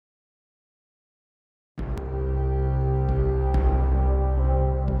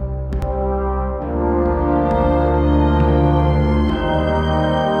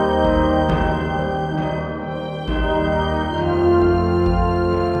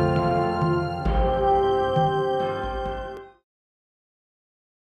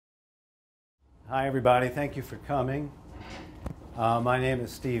Hi, everybody. Thank you for coming. My name is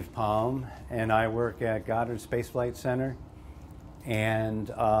Steve Palm, and I work at Goddard Space Flight Center.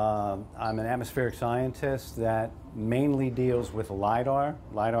 And I'm an atmospheric scientist that mainly deals with lidar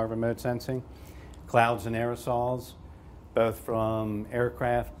remote sensing, clouds and aerosols, both from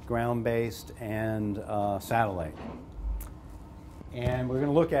aircraft, ground-based, and satellite. And we're going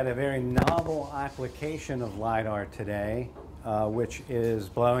to look at a very novel application of lidar today, which is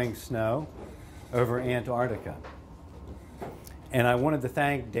blowing snow over Antarctica. And I wanted to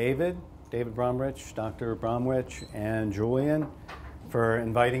thank David Bromwich, Dr. Bromwich, and Julian for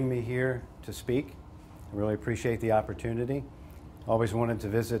inviting me here to speak. I really appreciate the opportunity. Always wanted to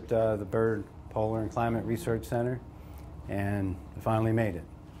visit the Byrd Polar and Climate Research Center, and I finally made it.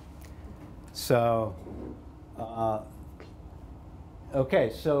 So, okay,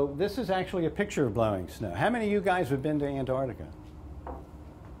 so this is actually a picture of blowing snow. How many of you guys have been to Antarctica?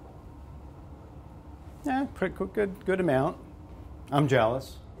 Yeah, pretty good amount. I'm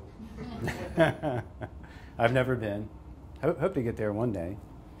jealous. I've never been. Hope to get there one day.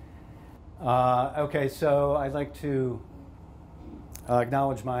 Okay, so I'd like to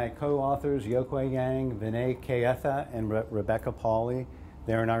acknowledge my co-authors, Yokwe Yang, Vinay Kaetha, and Rebecca Pauley.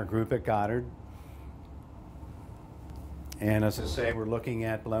 They're in our group at Goddard. And as I say, we're looking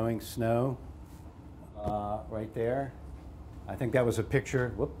at blowing snow right there. I think that was a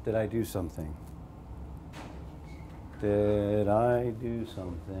picture. Whoop, did I do something? Did I do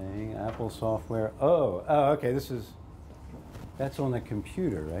something? Apple software. Oh, okay, that's on the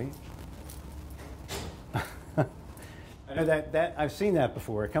computer, right? I know that I've seen that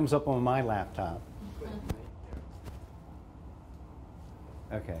before. It comes up on my laptop.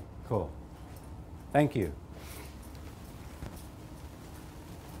 Okay, cool. Thank you.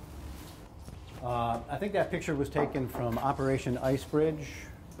 I think that picture was taken from Operation Icebridge,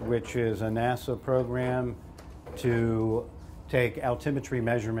 which is a NASA program to take altimetry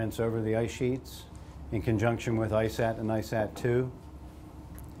measurements over the ice sheets in conjunction with ISAT and ISAT-2,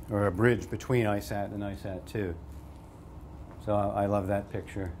 or a bridge between ISAT and ISAT-2. So I love that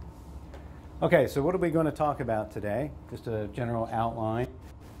picture. Okay, so what are we going to talk about today? Just a general outline.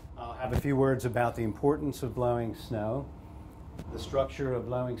 I'll have a few words about the importance of blowing snow, the structure of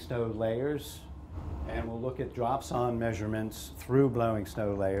blowing snow layers, and we'll look at dropsonde measurements through blowing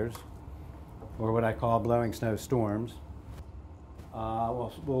snow layers, or what I call blowing snow storms.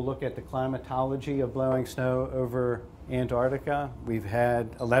 We'll look at the climatology of blowing snow over Antarctica. We've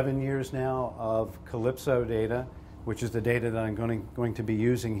had 11 years now of Calypso data, which is the data that I'm going to be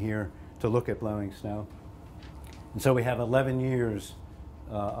using here to look at blowing snow. And so we have 11 years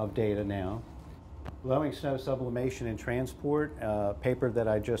of data now. Blowing snow sublimation and transport, a paper that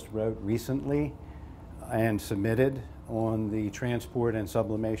I just wrote recently and submitted on the transport and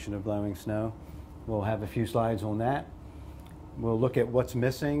sublimation of blowing snow. We'll have a few slides on that. We'll look at what's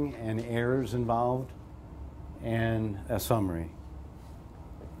missing and errors involved, and a summary.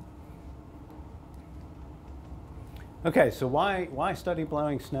 Okay, so why study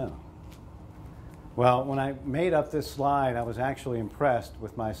blowing snow? Well, when I made up this slide, I was actually impressed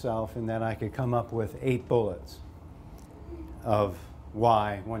with myself in that I could come up with 8 bullets of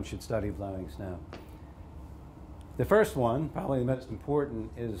why one should study blowing snow. The first one, probably the most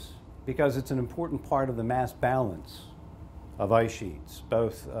important, is because it's an important part of the mass balance of ice sheets.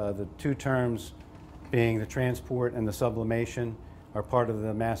 Both the two terms being the transport and the sublimation are part of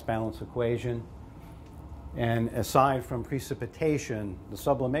the mass balance equation. And aside from precipitation, the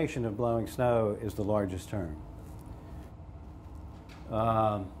sublimation of blowing snow is the largest term.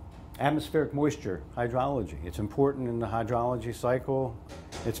 Atmospheric moisture, hydrology. It's important in the hydrology cycle.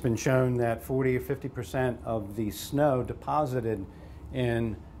 It's been shown that 40 or 50% of the snow deposited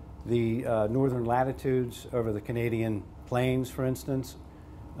in the northern latitudes over the Canadian plains, for instance,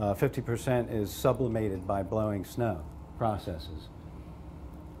 50% is sublimated by blowing snow processes.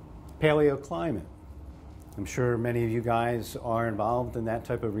 Paleoclimate. I'm sure many of you guys are involved in that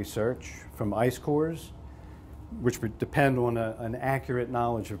type of research, from ice cores, which would depend on an accurate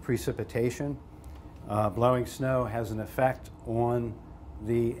knowledge of precipitation. Blowing snow has an effect on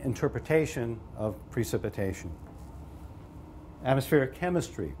the interpretation of precipitation. Atmospheric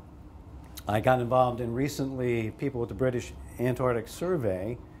chemistry. I got involved in recently people with the British Antarctic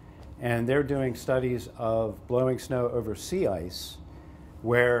Survey, and they're doing studies of blowing snow over sea ice,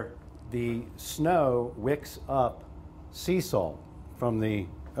 where the snow wicks up sea salt from the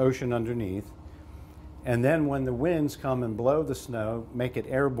ocean underneath, and then when the winds come and blow the snow, make it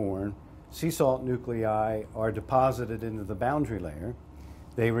airborne, sea salt nuclei are deposited into the boundary layer.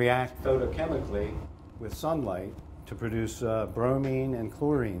 They react photochemically with sunlight to produce bromine and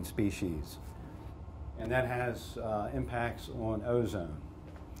chlorine species. and that has impacts on ozone.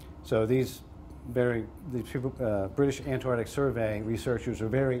 So these British Antarctic Survey researchers are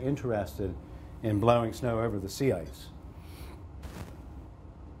very interested in blowing snow over the sea ice.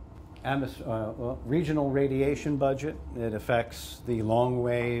 Regional radiation budget, it affects the long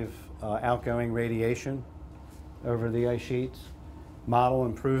wave outgoing radiation over the ice sheets. Model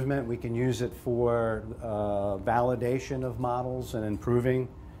improvement, we can use it for validation of models and improving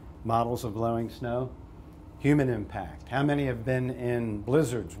models of blowing snow. Human impact, how many have been in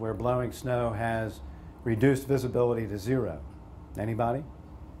blizzards where blowing snow has reduced visibility to 0? Anybody?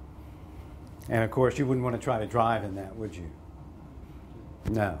 And of course, you wouldn't want to try to drive in that, would you?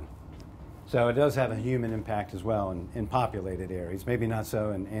 No. So it does have a human impact as well in populated areas, maybe not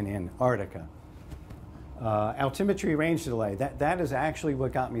so in Antarctica. Altimetry range delay, that is actually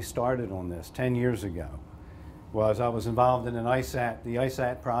what got me started on this 10 years ago. I was involved in the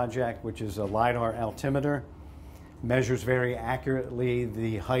ISAT project, which is a lidar altimeter, measures very accurately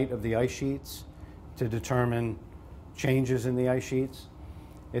the height of the ice sheets to determine changes in the ice sheets.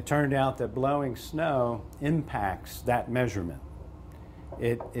 It turned out that blowing snow impacts that measurement.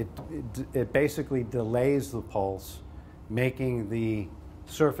 It basically delays the pulse, making the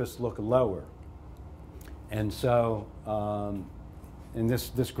surface look lower. And so in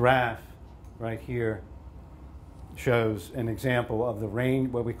this graph right here shows an example of the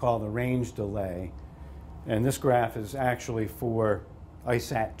range, what we call the range delay. And this graph is actually for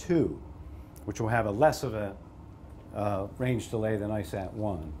ISAT 2, which will have a less of a range delay than ISAT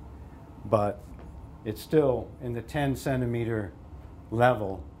 1. But it's still in the 10 centimeter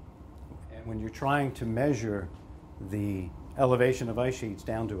level. And when you're trying to measure the elevation of ice sheets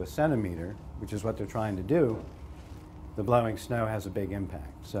down to a centimeter, which is what they're trying to do, the blowing snow has a big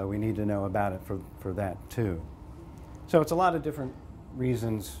impact. So we need to know about it for that too. So it's a lot of different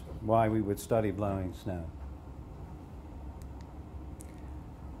reasons why we would study blowing snow.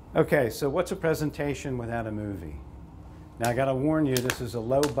 Okay, so what's a presentation without a movie? Now I gotta warn you, this is a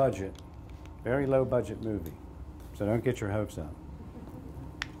low budget, very low budget movie. So don't get your hopes up.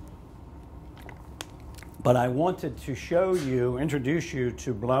 But I wanted to show you, introduce you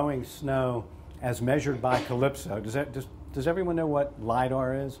to blowing snow as measured by Calypso. Does everyone know what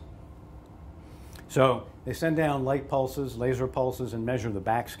lidar is? So they send down light pulses, laser pulses, and measure the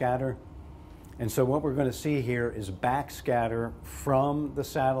backscatter. And so what we're going to see here is backscatter from the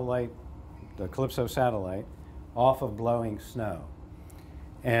satellite, the Calypso satellite, off of blowing snow.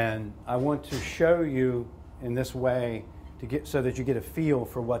 And I want to show you in this way so that you get a feel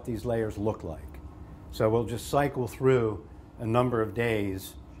for what these layers look like. So we'll just cycle through a number of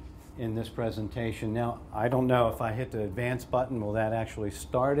days in this presentation. Now, I don't know if I hit the advance button, will that actually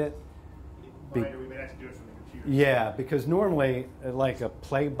start it? We may have to do it from the computer. Yeah, because normally like a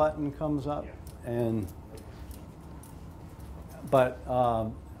play button comes up. Yeah. But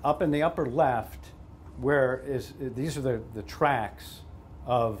up in the upper left, these are the tracks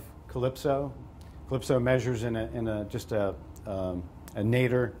of Calypso. Calypso measures in just a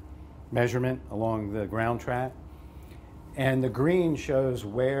nadir measurement along the ground track. And the green shows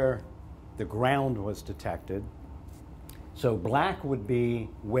where the ground was detected. So black would be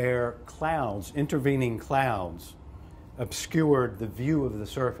where clouds, intervening clouds, obscured the view of the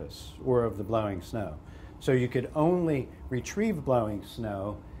surface or of the blowing snow. So you could only retrieve blowing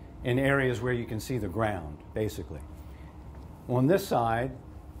snow in areas where you can see the ground, basically. On this side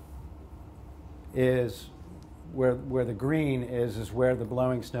is where the green is where the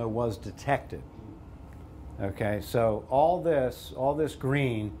blowing snow was detected. Okay, so all this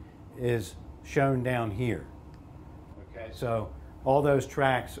green is shown down here. Okay, so all those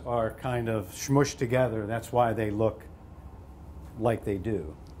tracks are kind of smushed together. That's why they look like they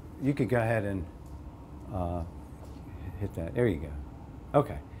do. You could go ahead and hit that. There you go.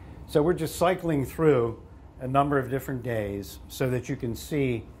 Okay, so we're just cycling through a number of different days so that you can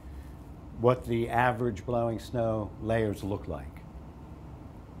see what the average blowing snow layers look like.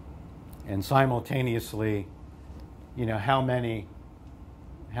 And simultaneously, you know, how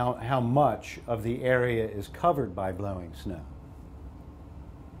much of the area is covered by blowing snow.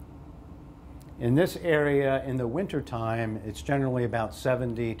 In this area, in the wintertime, it's generally about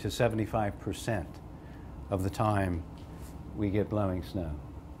 70 to 75% of the time we get blowing snow.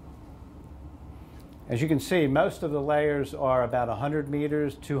 As you can see, most of the layers are about 100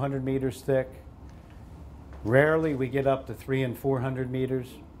 meters, 200 meters thick. Rarely we get up to 300 and 400 meters.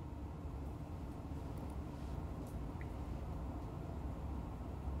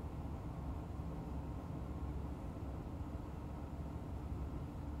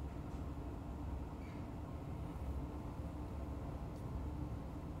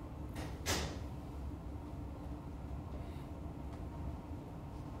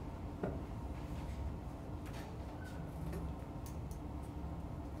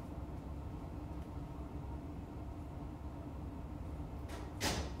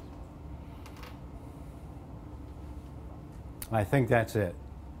 I think that's it.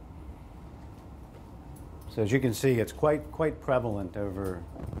 So as you can see, it's quite prevalent over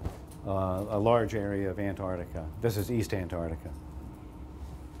a large area of Antarctica. This is East Antarctica.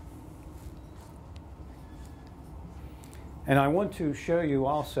 And I want to show you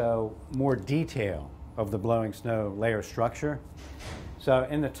also more detail of the blowing snow layer structure. So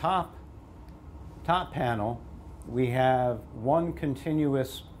in the top panel, we have one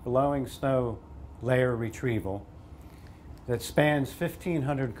continuous blowing snow layer retrieval that spans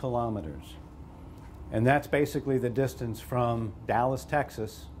 1,500 kilometers. And that's basically the distance from Dallas,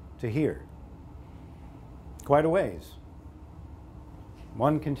 Texas to here. Quite a ways.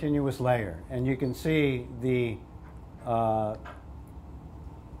 One continuous layer. And you can see the height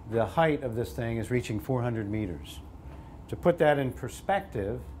of this thing is reaching 400 meters. To put that in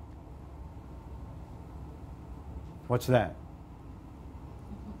perspective, what's that?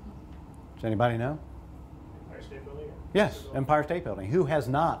 Does anybody know? Empire State Building? Yes, Empire State Building. Who has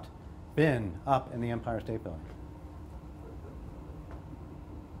not been up in the Empire State Building?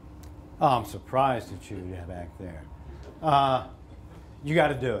 Oh, I'm surprised at you back there. You got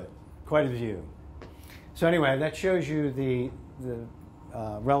to do it. Quite a view. So anyway, that shows you the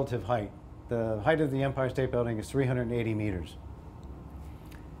relative height. The height of the Empire State Building is 380 meters.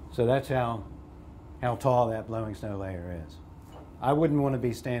 So that's how tall that blowing snow layer is. I wouldn't want to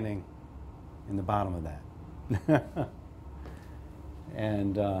be standing in the bottom of that.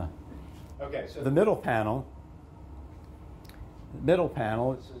 And okay, so the middle panel,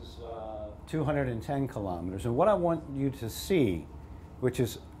 this is 210 kilometers. And what I want you to see, which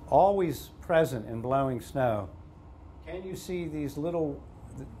is always present in blowing snow, can you see these little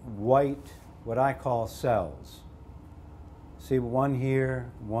white, what I call cells? See one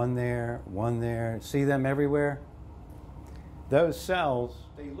here, one there, one there. See them everywhere? Those cells,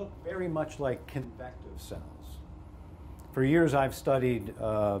 they look very much like convective cells. For years I've studied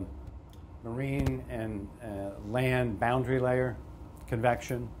marine and land boundary layer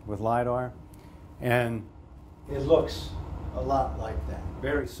convection with lidar, and it looks a lot like that,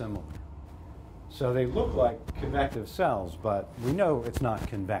 very similar. So they look like convective cells, but we know it's not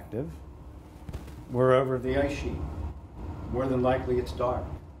convective. We're over the ice sheet. More than likely it's dark.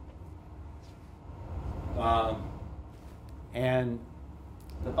 And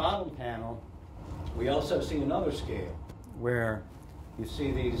the bottom panel, we also see another scale where you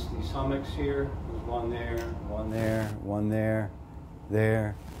see these hummocks here. There's one there, one there, one there,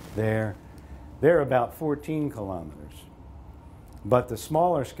 there, there. They're about 14 kilometers. But the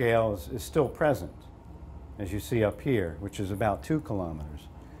smaller scale is still present, as you see up here, which is about 2 kilometers.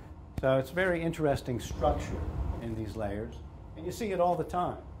 So it's a very interesting structure in these layers, and you see it all the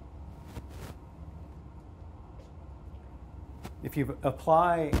time. If you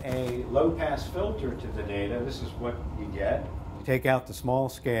apply a low-pass filter to the data, this is what you get. You take out the small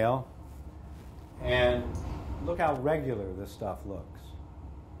scale, and look how regular this stuff looks.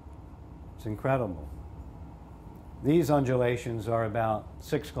 It's incredible. These undulations are about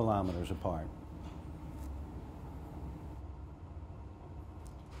 6 kilometers apart.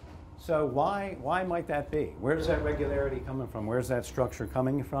 So why might that be? Where's that regularity coming from? Where's that structure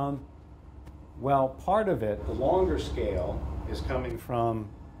coming from? Well, part of it, the longer scale, is coming from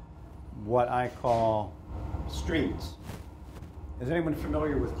what I call streets. Is anyone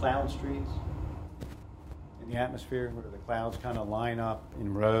familiar with cloud streets in the atmosphere, where the clouds kind of line up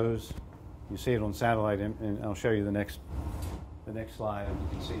in rows? You see it on satellite, and I'll show you the next slide, and you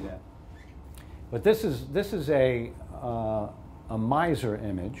can see that. But this is a MISR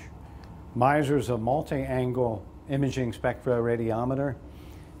image. MISR is a multi-angle imaging spectroradiometer.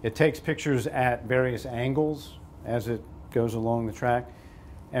 It takes pictures at various angles as it goes along the track,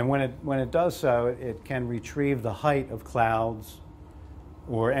 and when it does so, it can retrieve the height of clouds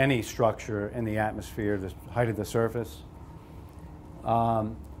or any structure in the atmosphere, the height of the surface.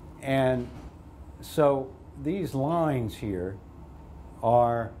 And so these lines here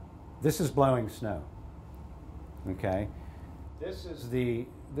this is blowing snow. Okay, this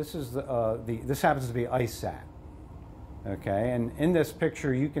happens to be ice sat. Okay, and in this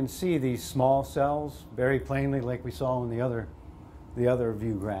picture you can see these small cells very plainly, like we saw in the other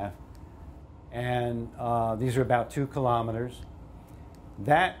view graph. And these are about 2 kilometers.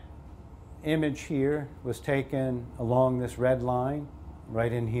 That image here was taken along this red line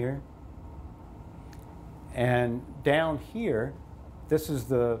right in here. And down here, this is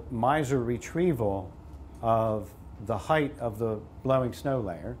the MISR retrieval of the height of the blowing snow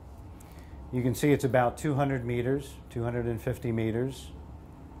layer. You can see it's about 200 meters, 250 meters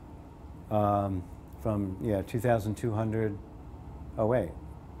from 2,200. Oh wait,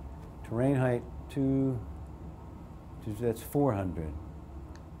 terrain height That's 400.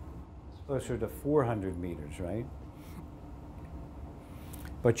 It's closer to 400 meters, right?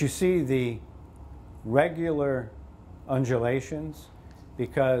 But you see the regular undulations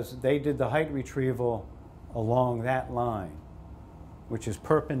because they did the height retrieval along that line, which is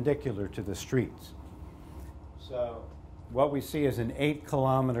perpendicular to the streets. So what we see is an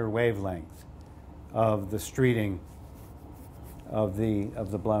 8-kilometer wavelength of the streeting of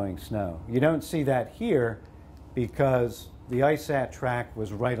the blowing snow. You don't see that here because the ISAT track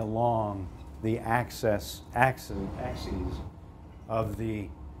was right along the axes of the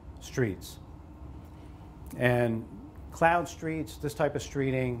streets. And cloud streets, this type of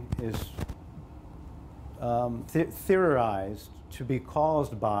streeting is theorized to be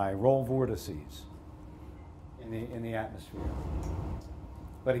caused by roll vortices in the atmosphere.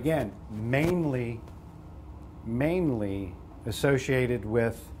 But again, mainly associated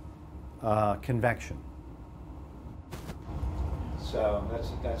with convection. So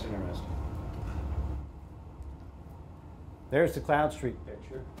that's interesting. There's the cloud street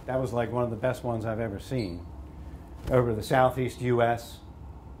picture. That was like one of the best ones I've ever seen. Over the southeast U.S.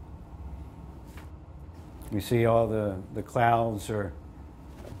 You see all the clouds are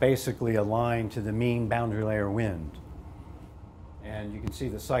basically aligned to the mean boundary layer wind. And you can see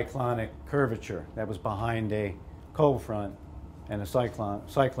the cyclonic curvature that was behind a cold front and a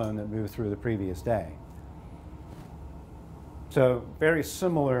cyclone that moved through the previous day. So very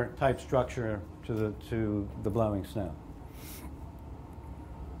similar type structure to the blowing snow.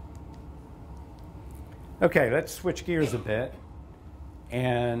 Okay, let's switch gears a bit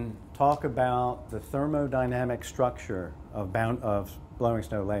and talk about the thermodynamic structure of blowing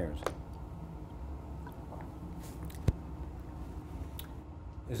snow layers.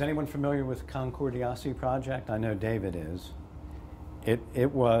 Is anyone familiar with the Concordiasi project? I know David is.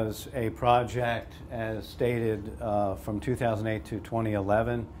 It was a project, as stated, from 2008 to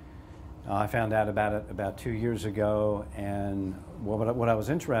 2011. I found out about it about 2 years ago, and what I was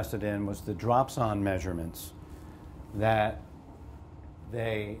interested in was the dropsonde measurements that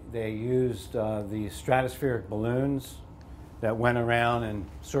they used the stratospheric balloons that went around and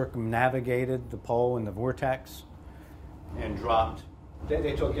circumnavigated the pole in the vortex and dropped.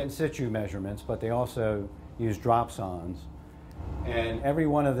 They took in situ measurements, but they also used dropsondes. And every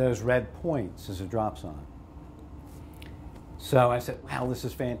one of those red points is a dropsonde. So I said, wow, this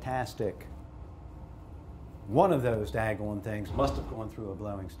is fantastic. One of those daggone things must have gone through a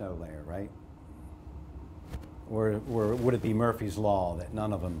blowing snow layer, right? Or would it be Murphy's Law that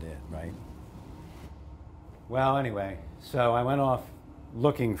none of them did, right? Well, anyway, so I went off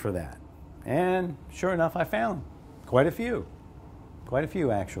looking for that. And sure enough, I found quite a few. Quite a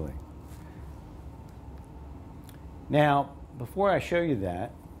few, actually. Now, before I show you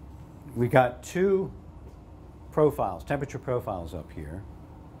that, we got two profiles, temperature profiles up here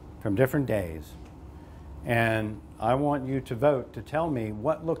from different days. And I want you to vote to tell me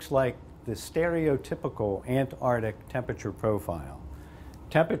what looks like the stereotypical Antarctic temperature profile.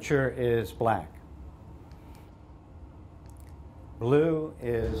 Temperature is black. Blue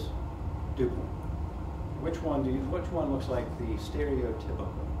is dew point. Which one looks like the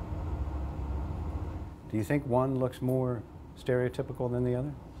stereotypical? Do you think one looks more stereotypical than the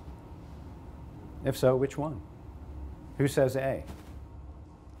other? If so, which one? Who says A?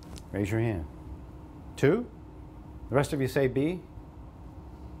 Raise your hand. 2? The rest of you say B?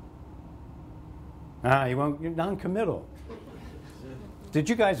 You won't, you're non-committal. Did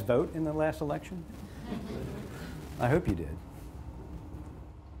you guys vote in the last election? I hope you did.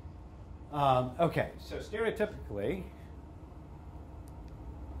 Okay, so stereotypically,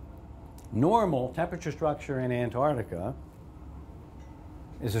 normal temperature structure in Antarctica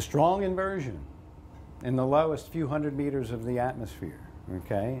is a strong inversion in the lowest few hundred meters of the atmosphere,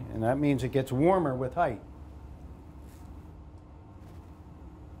 okay? And that means it gets warmer with height.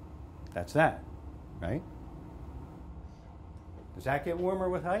 That's that, right? Does that get warmer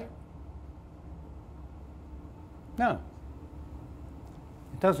with height? No.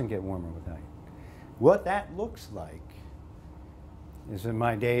 It doesn't get warmer with height. What that looks like is, in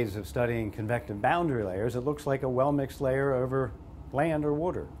my days of studying convective boundary layers, it looks like a well-mixed layer over land or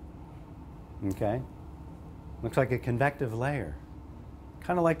water. Okay? Looks like a convective layer.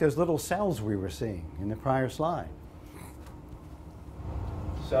 Kind of like those little cells we were seeing in the prior slide.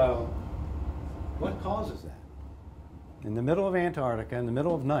 So, what causes that? In the middle of Antarctica, in the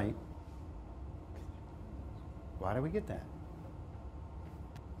middle of night, why do we get that?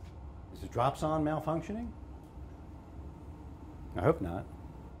 Is the dropsonde malfunctioning? I hope not.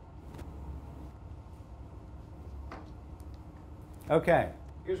 Okay,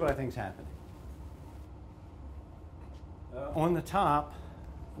 here's what I think is happening. On the top,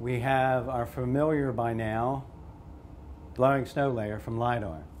 we have our familiar by now blowing snow layer from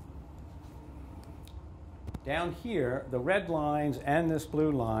lidar. Down here, the red lines and this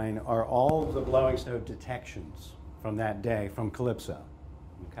blue line are all of the blowing snow detections from that day from Calypso.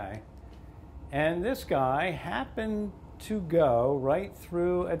 Okay? And this guy happened to go right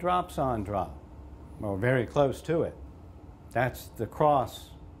through a dropsonde drop, or very close to it. That's the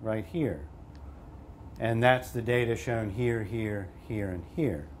cross right here. And that's the data shown here, here, here, and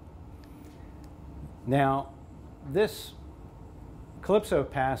here. Now, this Calypso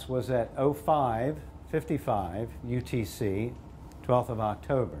pass was at 05:55 UTC, 12th of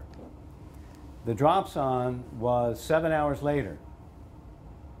October. The dropsonde was 7 hours later.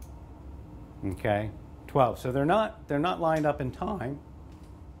 Okay, 12. So they're not lined up in time,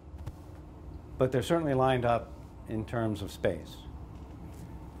 but they're certainly lined up in terms of space.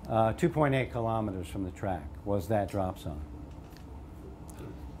 2.8 kilometers from the track was that dropsonde.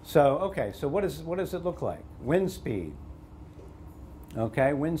 So, okay, so what does it look like? Wind speed.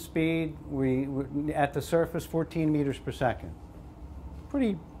 Okay, wind speed, we at the surface, 14 meters per second.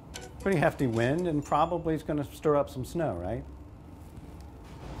 Pretty hefty wind, and probably it's going to stir up some snow, right?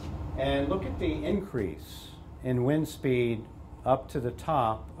 And look at the increase in wind speed up to the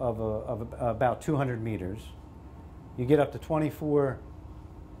top of about 200 meters. You get up to 24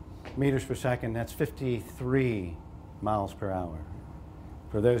 meters per second, that's 53 miles per hour,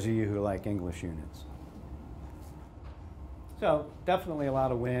 for those of you who like English units. So definitely a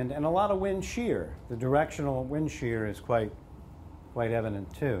lot of wind, and a lot of wind shear. The directional wind shear is quite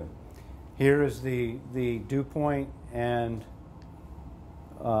evident too. Here is the dew point and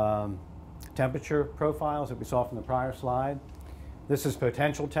temperature profiles that we saw from the prior slide. This is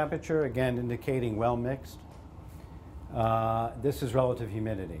potential temperature, again indicating well mixed. This is relative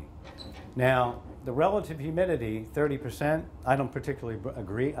humidity. Now, the relative humidity, 30%, I don't particularly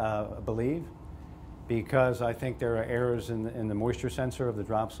believe, because I think there are errors in the moisture sensor of the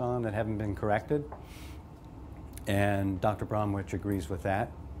dropsonde that haven't been corrected. And Dr. Bromwich agrees with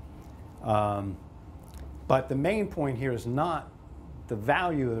that. But the main point here is not the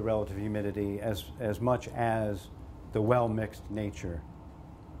value of the relative humidity as much as the well-mixed nature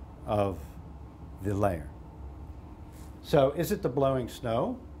of the layer. So is it the blowing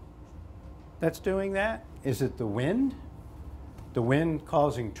snow that's doing that? Is it the wind? The wind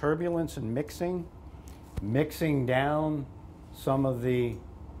causing turbulence and mixing down some of the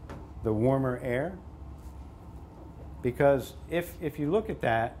warmer air? Because if you look at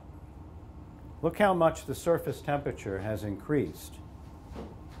that, look how much the surface temperature has increased.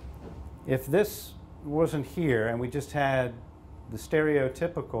 If this wasn't here and we just had the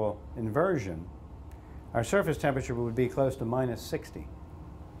stereotypical inversion, our surface temperature would be close to -60,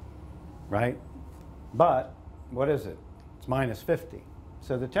 right? But what is it? It's -50.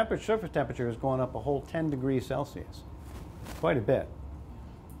 So the surface temperature has gone up a whole 10 degrees Celsius, quite a bit.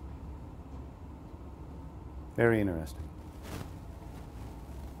 Very interesting.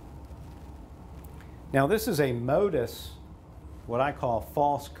 Now this is a MODIS, what I call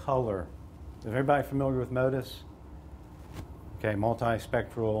false color. Is everybody familiar with MODIS? Okay,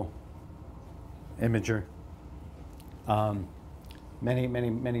 multispectral imager.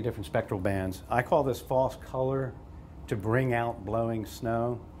 Many different spectral bands. I call this false color to bring out blowing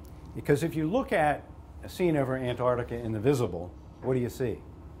snow, because if you look at a scene over Antarctica in the visible, what do you see?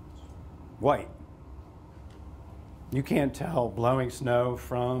 White. You can't tell blowing snow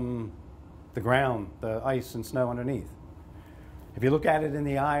from the ground, the ice and snow underneath. If you look at it in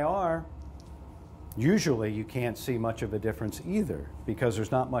the IR, usually you can't see much of a difference either, because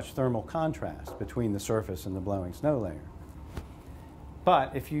there's not much thermal contrast between the surface and the blowing snow layer.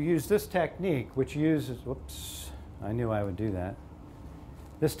 But if you use this technique, which uses, whoops, I knew I would do that.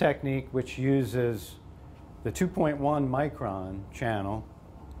 This technique, which uses the 2.1 micron channel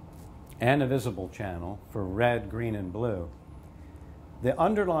and a visible channel for red, green, and blue, the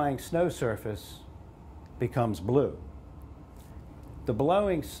underlying snow surface becomes blue. The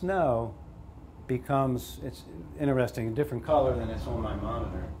blowing snow becomes, it's interesting, a different color than it's on my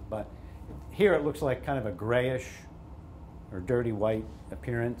monitor, but here it looks like kind of a grayish or dirty white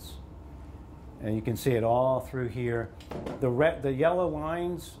appearance, and you can see it all through here. The yellow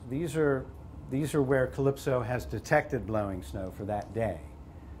lines, these are where Calypso has detected blowing snow for that day.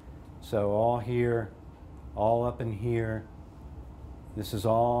 So all here, all up in here, this is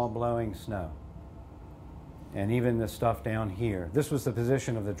all blowing snow. And even the stuff down here. This was the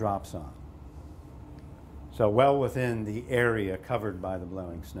position of the dropsonde. So well within the area covered by the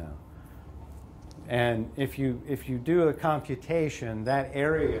blowing snow. And if you do a computation, that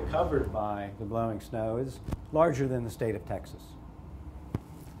area covered by the blowing snow is larger than the state of Texas.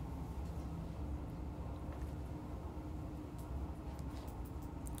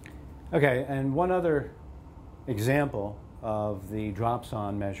 Okay, and one other example of the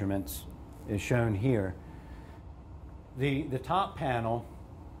dropsonde measurements is shown here. The top panel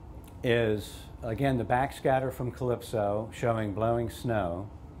is, again, the backscatter from Calypso showing blowing snow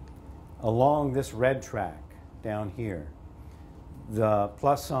along this red track down here. The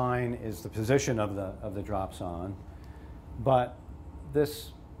plus sign is the position of the dropsonde, but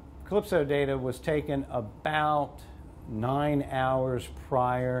this Calypso data was taken about 9 hours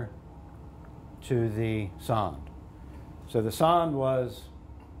prior to the sonde. So the sonde was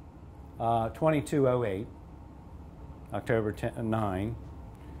 2208, October 9,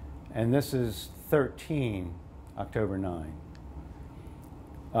 and this is 13, October 9.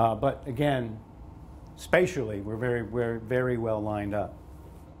 But again, spatially, we're very well lined up.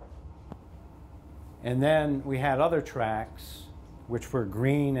 And then we had other tracks, which were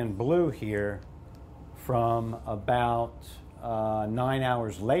green and blue here, from about 9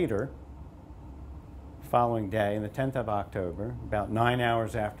 hours later, following day, the 10th of October, about 9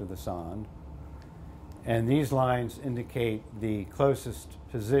 hours after the sonde. And these lines indicate the closest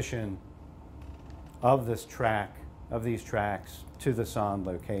position of this track, of these tracks, to the sonde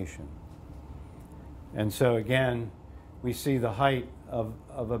location. And so again, we see the height of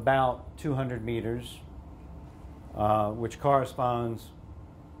about 200 meters, which corresponds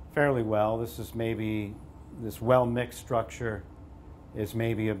fairly well. This is maybe, this well-mixed structure is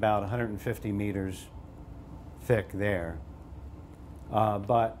maybe about 150 meters thick there.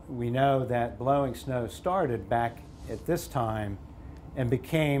 But we know that blowing snow started back at this time and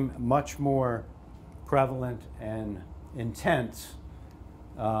became much more prevalent and intense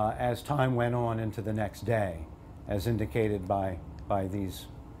as time went on into the next day, as indicated by these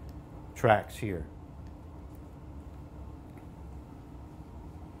tracks here.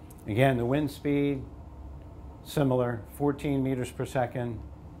 Again, the wind speed, similar, 14 meters per second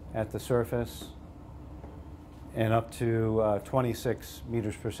at the surface, and up to 26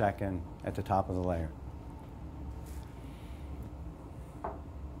 meters per second at the top of the layer.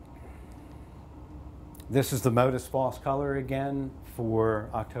 This is the Modus false color again for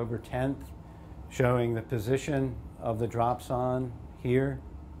October 10th, showing the position of the dropsonde here.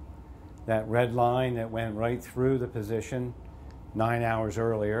 That red line that went right through the position 9 hours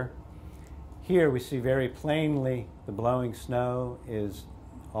earlier. Here we see very plainly the blowing snow is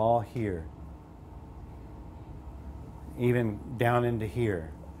all here, even down into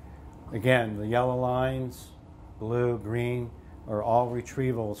here. Again, the yellow lines, blue, green, are all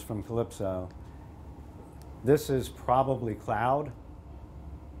retrievals from Calypso. This is probably cloud,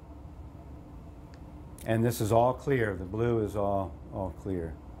 and this is all clear. The blue is all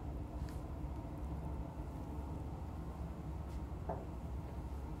clear.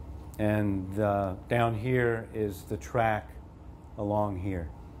 And down here is the track along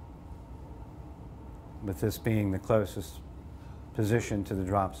here, with this being the closest position to the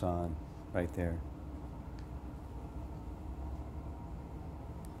dropsonde right there.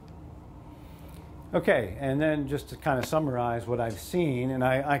 Okay, and then just to kind of summarize what I've seen, and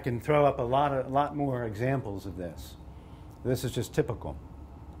I can throw up a lot more examples of this. This is just typical.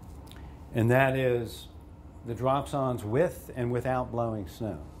 And that is the dropsondes with and without blowing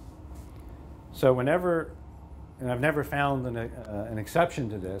snow. So whenever, and I've never found an exception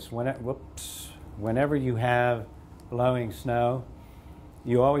to this, whenever you have blowing snow,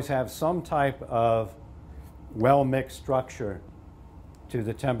 you always have some type of well-mixed structure to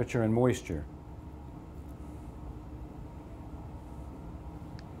the temperature and moisture.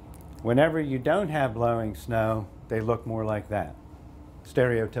 Whenever you don't have blowing snow, they look more like that,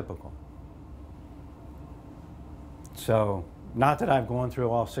 stereotypical. So, not that I've gone through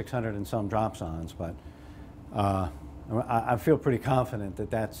all 600 and some dropsondes, but I feel pretty confident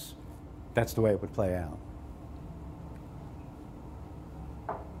that that's the way it would play out.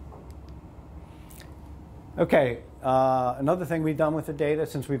 Okay, another thing we've done with the data,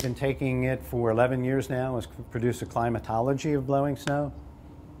 since we've been taking it for 11 years now, is produce a climatology of blowing snow.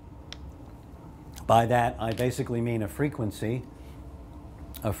 By that, I basically mean a frequency.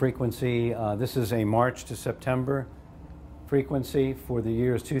 This is a March to September frequency for the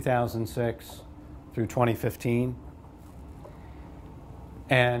years 2006 through 2015.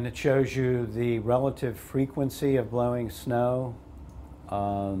 And it shows you the relative frequency of blowing snow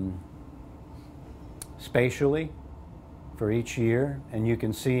spatially for each year. And you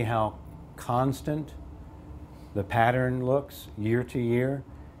can see how constant the pattern looks year to year.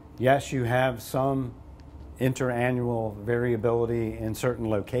 Yes, you have some interannual variability in certain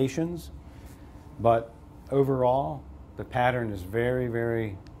locations, but overall, the pattern is very,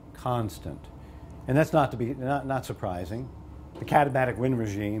 very constant. And that's not surprising. The katabatic wind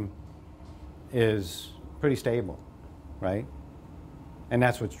regime is pretty stable, right? And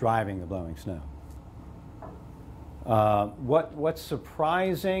that's what's driving the blowing snow. What's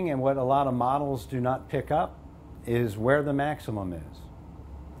surprising and what a lot of models do not pick up is where the maximum is.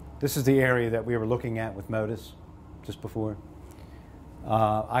 This is the area that we were looking at with MODIS just before.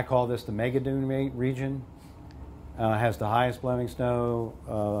 I call this the mega dune region. Has the highest blowing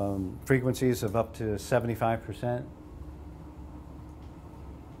snow frequencies of up to 75%.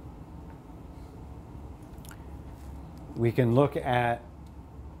 We can look at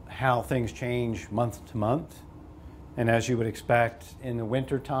how things change month to month. And as you would expect in the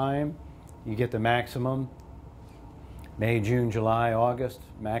winter time, you get the maximum. May, June, July, August,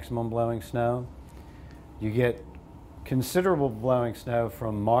 maximum blowing snow. You get considerable blowing snow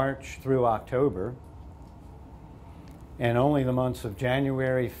from March through October. And only the months of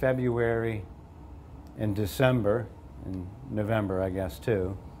January, February, and December, and November, I guess,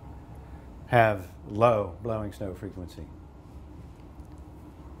 too, have low blowing snow frequency.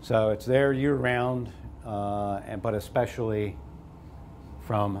 So it's there year-round, but especially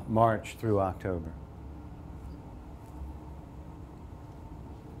from March through October.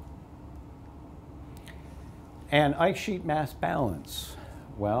 And ice sheet mass balance.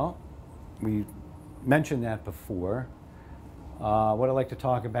 Well, we mentioned that before. What I'd like to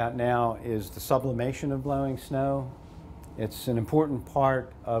talk about now is the sublimation of blowing snow. It's an important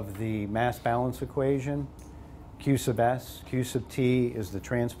part of the mass balance equation. Q sub S, Q sub T is the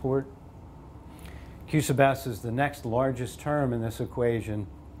transport. Q sub S is the next largest term in this equation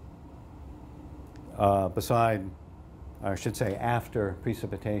beside, or I should say after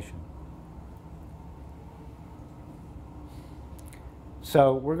precipitation.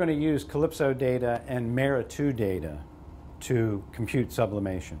 So we're going to use Calypso data and MERA 2 data to compute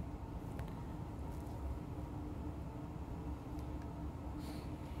sublimation.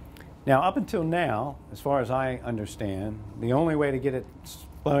 Now, up until now, as far as I understand, the only way to get it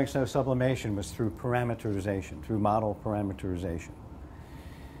blowing snow sublimation was through parameterization, through model parameterization.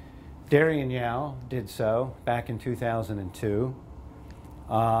 Derry and Yao did so back in 2002,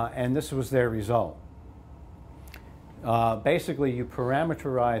 and this was their result. Basically, you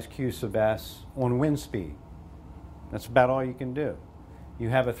parameterize Q sub S on wind speed. That's about all you can do. You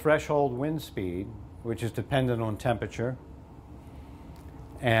have a threshold wind speed, which is dependent on temperature.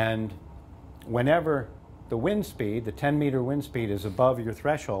 And whenever the wind speed, the 10-meter wind speed, is above your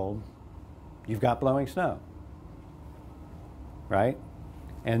threshold, you've got blowing snow, right?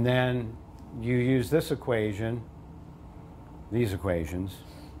 And then you use this equation, these equations,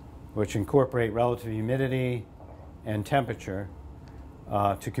 which incorporate relative humidity and temperature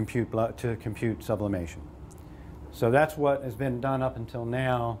to compute sublimation. So that's what has been done up until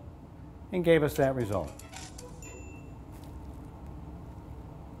now and gave us that result.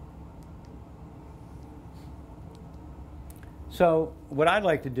 So what I'd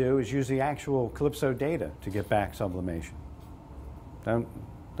like to do is use the actual Calypso data to get back sublimation. Don't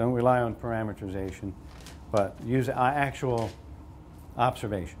rely on parameterization, but use actual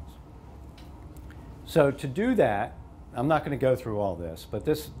observations. So to do that, I'm not going to go through all this, but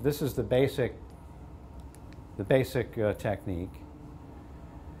this is the basic technique.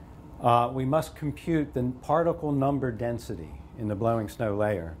 We must compute the particle number density in the blowing snow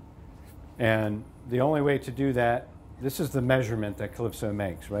layer. And the only way to do that, this is the measurement that Calypso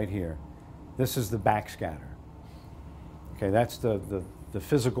makes right here. This is the backscatter. Okay, that's the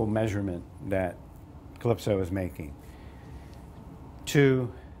physical measurement that Calypso is making.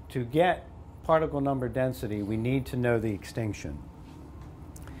 To get particle number density, we need to know the extinction.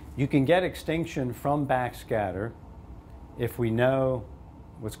 You can get extinction from backscatter if we know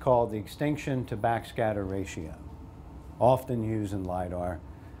what's called the extinction to backscatter ratio, often used in lidar.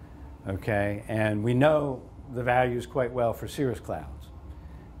 Okay, and we know the values quite well for cirrus clouds.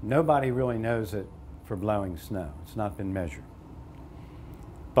 Nobody really knows it for blowing snow. It's not been measured.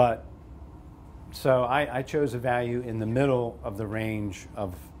 But so I chose a value in the middle of the range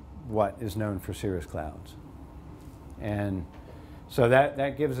of what is known for cirrus clouds. And so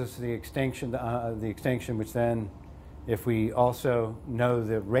that gives us the extinction, which then, if we also know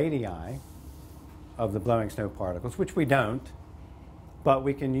the radii of the blowing snow particles, which we don't, but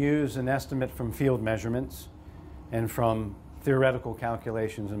we can use an estimate from field measurements and from theoretical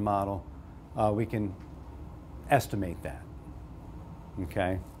calculations and model, we can estimate that.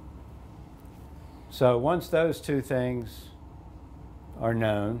 Okay? So once those two things are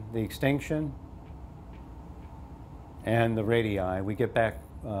known, the extinction and the radii. We get back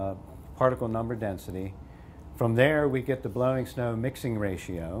particle number density. From there, we get the blowing snow mixing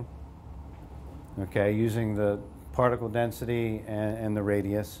ratio, okay, using the particle density and the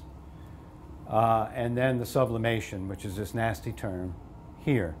radius. And then the sublimation, which is this nasty term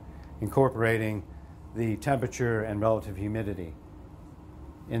here, incorporating the temperature and relative humidity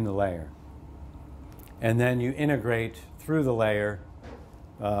in the layer. And then you integrate through the layer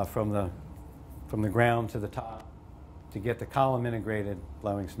from the ground to the top to get the column integrated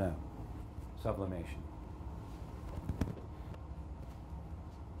blowing snow, sublimation.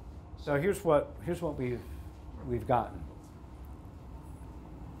 So here's what we've gotten.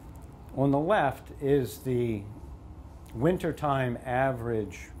 On the left is the wintertime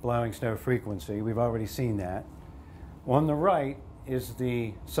average blowing snow frequency. We've already seen that. On the right is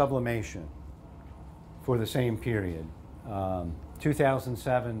the sublimation for the same period,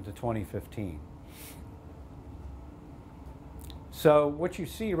 2007 to 2015. So what you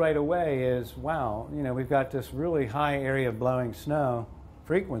see right away is, wow, you know, we've got this really high area of blowing snow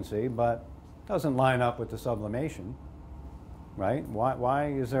frequency, but it doesn't line up with the sublimation, right?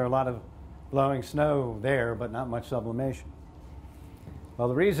 Why is there a lot of blowing snow there, but not much sublimation? Well,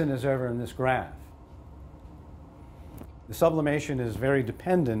 the reason is over in this graph. The sublimation is very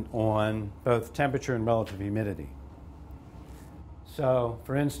dependent on both temperature and relative humidity. So,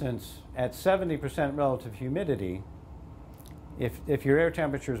 for instance, at 70% relative humidity, if your air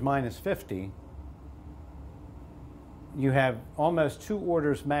temperature is minus 50, you have almost 2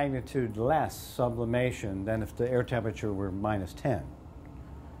 orders magnitude less sublimation than if the air temperature were minus 10.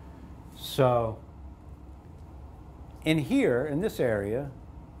 So, in here, in this area,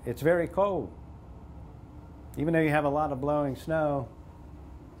 it's very cold. Even though you have a lot of blowing snow,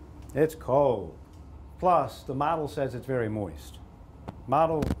 it's cold. Plus, the model says it's very moist.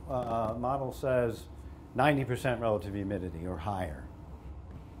 Model says 90% relative humidity or higher.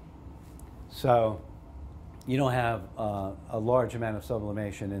 So you don't have a large amount of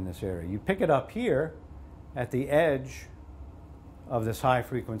sublimation in this area. You pick it up here at the edge of this high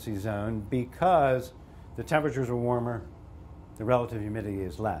frequency zone because the temperatures are warmer, the relative humidity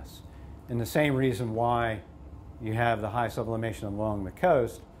is less. And the same reason why you have the high sublimation along the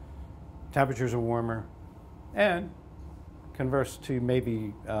coast, temperatures are warmer, and converse to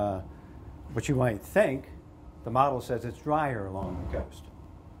maybe what you might think, the model says it's drier along the coast,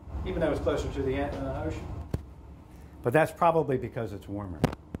 even though it's closer to the ocean. But that's probably because it's warmer.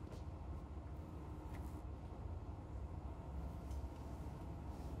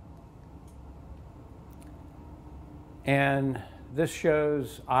 And this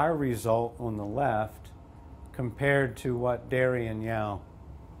shows our result on the left compared to what Derry and Yao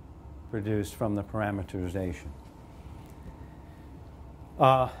produced from the parameterization.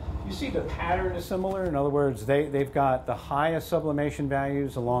 You see the pattern is similar. In other words, they've got the highest sublimation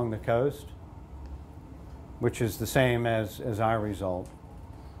values along the coast, which is the same as our result.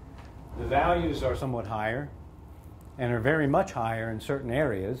 The values are somewhat higher and are very much higher in certain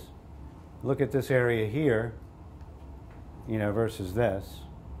areas. Look at this area here, you know, versus this.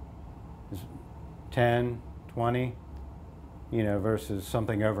 It's 10, 20, you know, versus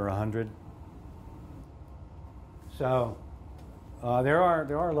something over 100. So there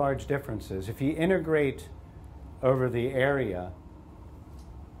are large differences. If you integrate over the area,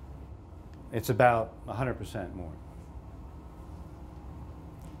 it's about 100% more.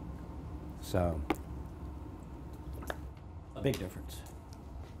 So a big difference.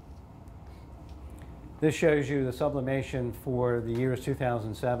 This shows you the sublimation for the years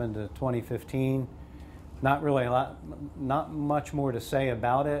 2007 to 2015. Not much more to say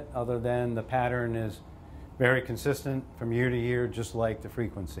about it other than the pattern is very consistent from year to year, just like the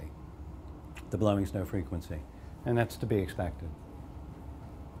frequency, the blowing snow frequency, and that's to be expected.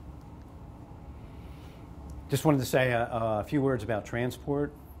 Just wanted to say a few words about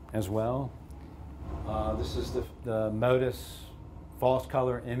transport as well. This is the MODIS false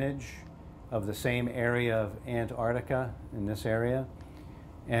color image of the same area of Antarctica in this area.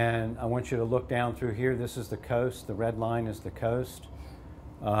 And I want you to look down through here. This is the coast. The red line is the coast.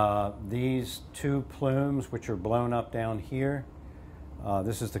 These two plumes, which are blown up down here,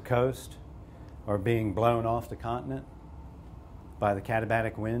 this is the coast, are being blown off the continent by the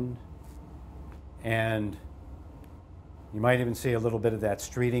katabatic wind. And you might even see a little bit of that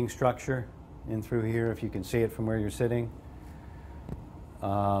streeting structure in through here if you can see it from where you're sitting.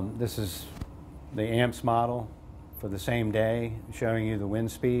 This is the AMPS model for the same day, showing you the wind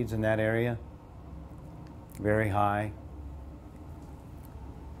speeds in that area. Very high.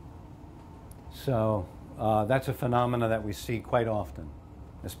 So That's a phenomena that we see quite often,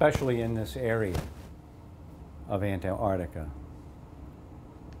 especially in this area of Antarctica.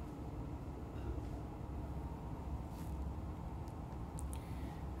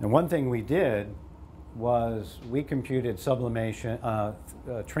 And one thing we did was we computed sublimation,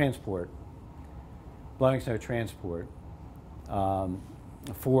 transport, blowing snow transport,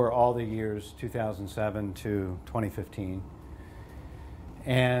 for all the years 2007 to 2015.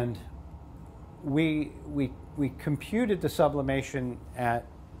 And we computed the sublimation at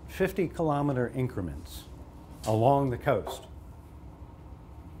 50-kilometer increments along the coast.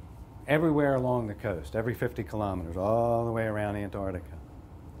 Everywhere along the coast, every 50 kilometers, all the way around Antarctica.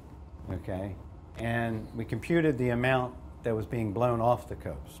 Okay? And we computed the amount that was being blown off the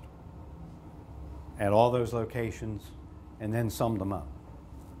coast at all those locations and then summed them up.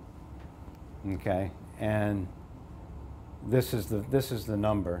 Okay? And this is the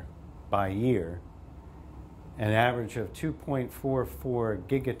number by year. An average of 2.44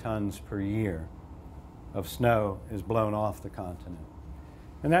 gigatons per year of snow is blown off the continent.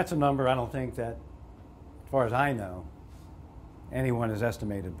 And that's a number I don't think that, as far as I know, anyone has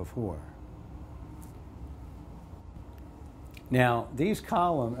estimated before. Now, these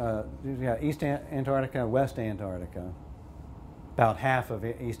columns, East Antarctica, West Antarctica, about half of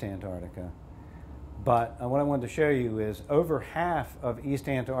East Antarctica. But what I wanted to show you is over half of East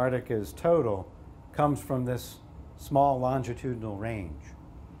Antarctica's total comes from this small longitudinal range,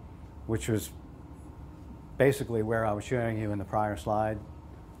 which was basically where I was showing you in the prior slide.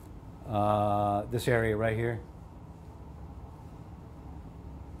 This area right here.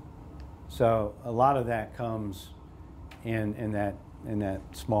 So a lot of that comes in that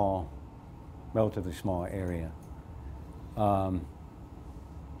small, relatively small area.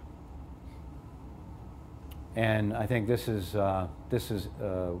 And I think this is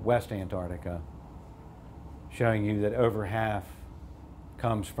West Antarctica, showing you that over half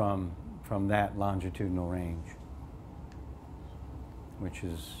comes from that longitudinal range, which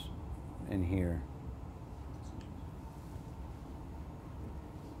is in here.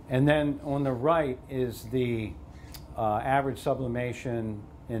 And then on the right is the average sublimation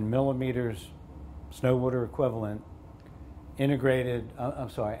in millimeters, snow water equivalent, integrated,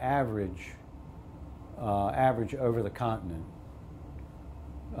 average over the continent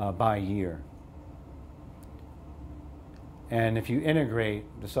by year. And if you integrate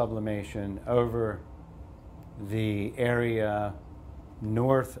the sublimation over the area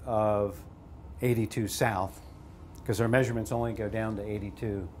north of 82 south, because our measurements only go down to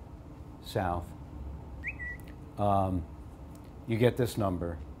 82 south, you get this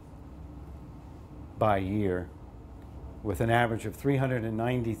number by year with an average of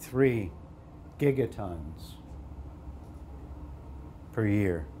 393 gigatons per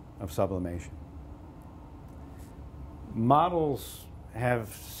year of sublimation. Models have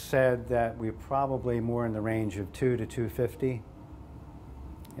said that we're probably more in the range of 2 to 250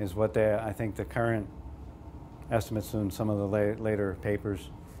 is what I think the current estimates in some of the later papers.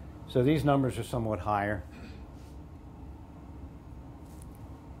 So these numbers are somewhat higher.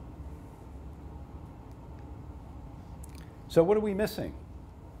 So what are we missing?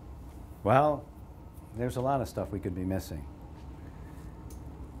 Well, there's a lot of stuff we could be missing.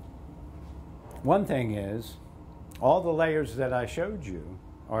 One thing is, all the layers that I showed you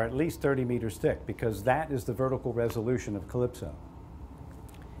are at least 30 meters thick, because that is the vertical resolution of Calypso.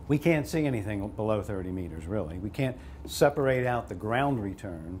 We can't see anything below 30 meters, really. We can't separate out the ground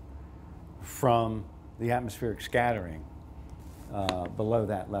return from the atmospheric scattering below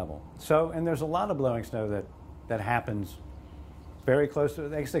that level. So, and there's a lot of blowing snow that happens very close to,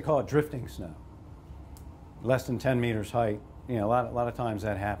 they call it drifting snow. Less than 10 meters height. You know, a lot of times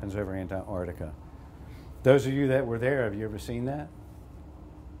that happens over Antarctica. Those of you that were there, have you ever seen that?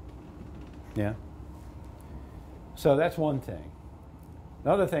 Yeah? So that's one thing.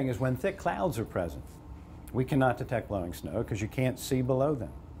 Another thing is when thick clouds are present, we cannot detect blowing snow because you can't see below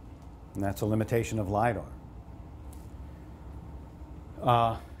them. And that's a limitation of lidar.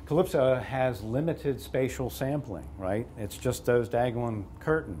 Calypso has limited spatial sampling, right? It's just those daggone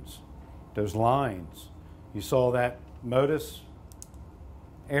curtains, those lines. You saw that Modus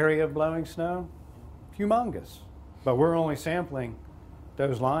area of blowing snow? Humongous. But we're only sampling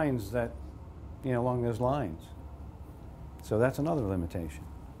those lines that, you know, along those lines. So that's another limitation.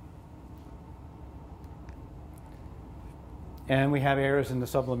 And we have errors in the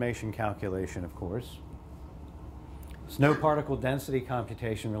sublimation calculation, of course. Snow particle density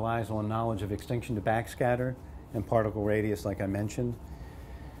computation relies on knowledge of extinction to backscatter and particle radius, like I mentioned.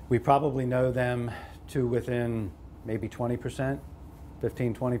 We probably know them to within maybe 20%,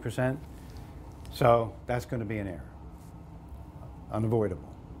 15, 20%. So that's going to be an error. Unavoidable.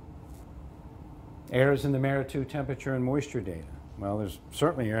 Errors in the Merritt-2 temperature and moisture data. Well, there's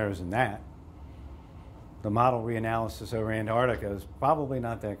certainly errors in that. The model reanalysis over Antarctica is probably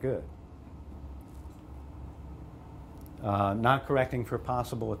not that good. Not correcting for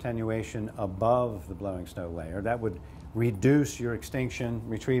possible attenuation above the blowing snow layer. That would reduce your extinction,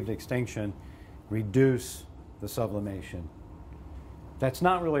 retrieved extinction, reduce the sublimation. That's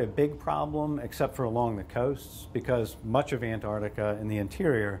not really a big problem except for along the coasts, because much of Antarctica in the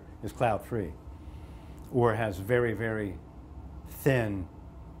interior is cloud-free or has very, very thin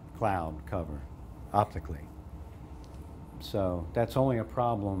cloud cover optically. So that's only a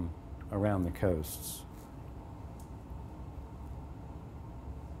problem around the coasts.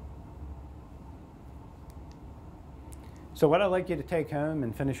 So what I'd like you to take home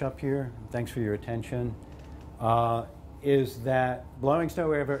and finish up here, thanks for your attention, is that blowing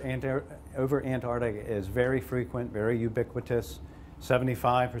snow over Antarctica is very frequent, very ubiquitous,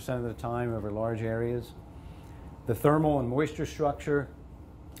 75% of the time over large areas. The thermal and moisture structure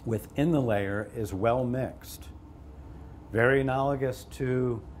within the layer is well mixed, very analogous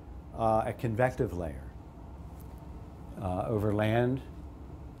to a convective layer over land.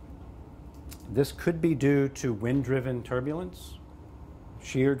 This could be due to wind-driven turbulence,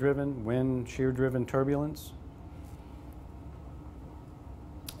 shear-driven turbulence,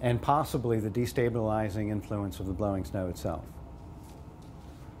 and possibly the destabilizing influence of the blowing snow itself.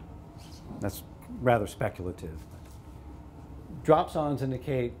 That's rather speculative. Dropsondes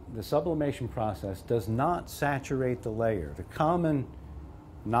indicate the sublimation process does not saturate the layer. The common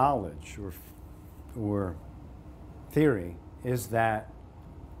knowledge or theory is that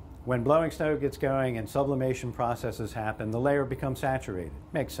when blowing snow gets going and sublimation processes happen, the layer becomes saturated.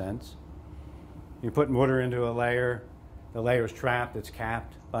 Makes sense. You're putting water into a layer, the layer is trapped, it's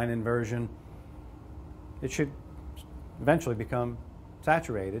capped by an inversion. It should eventually become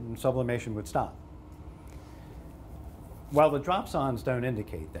saturated and sublimation would stop. Well, the dropsondes don't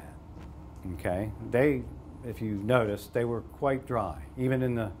indicate that. Okay? They, if you notice, they were quite dry, even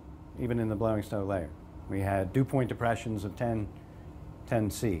in the blowing snow layer. We had dew point depressions of 10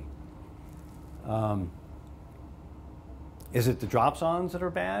 C. Is it the dropsondes that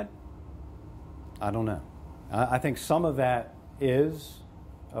are bad? I don't know. I think some of that is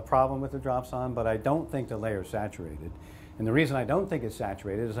a problem with the dropsonde, but I don't think the layer is saturated. And the reason I don't think it's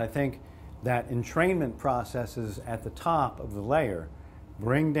saturated is I think that entrainment processes at the top of the layer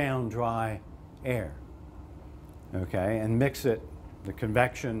bring down dry air, okay, and mix it. The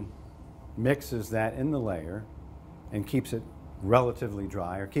convection mixes that in the layer and keeps it relatively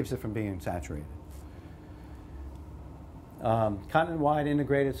dry, or keeps it from being saturated. Continent-wide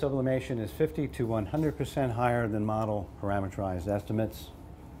integrated sublimation is 50 to 100% higher than model parameterized estimates.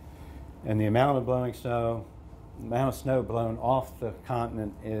 And the amount of blowing snow, the amount of snow blown off the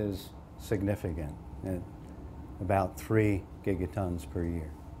continent is significant, at about 3 gigatons per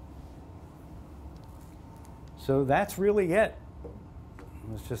year. So that's really it.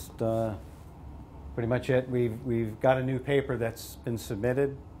 It's just pretty much it. We've got a new paper that's been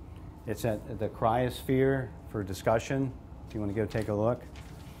submitted. It's at the cryosphere for discussion, if you want to go take a look.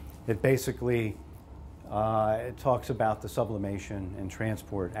 It basically it talks about the sublimation and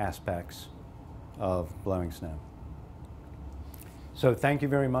transport aspects of blowing snow. So thank you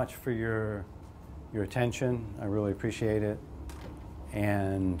very much for your attention. I really appreciate it.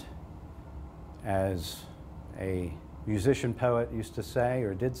 And as a musician poet used to say,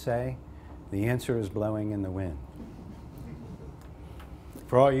 or did say, the answer is blowing in the wind.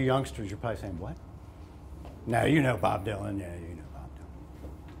 For all you youngsters, you're probably saying, what? No, you know Bob Dylan. Yeah, you know Bob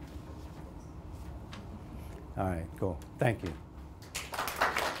Dylan. All right, cool. Thank you.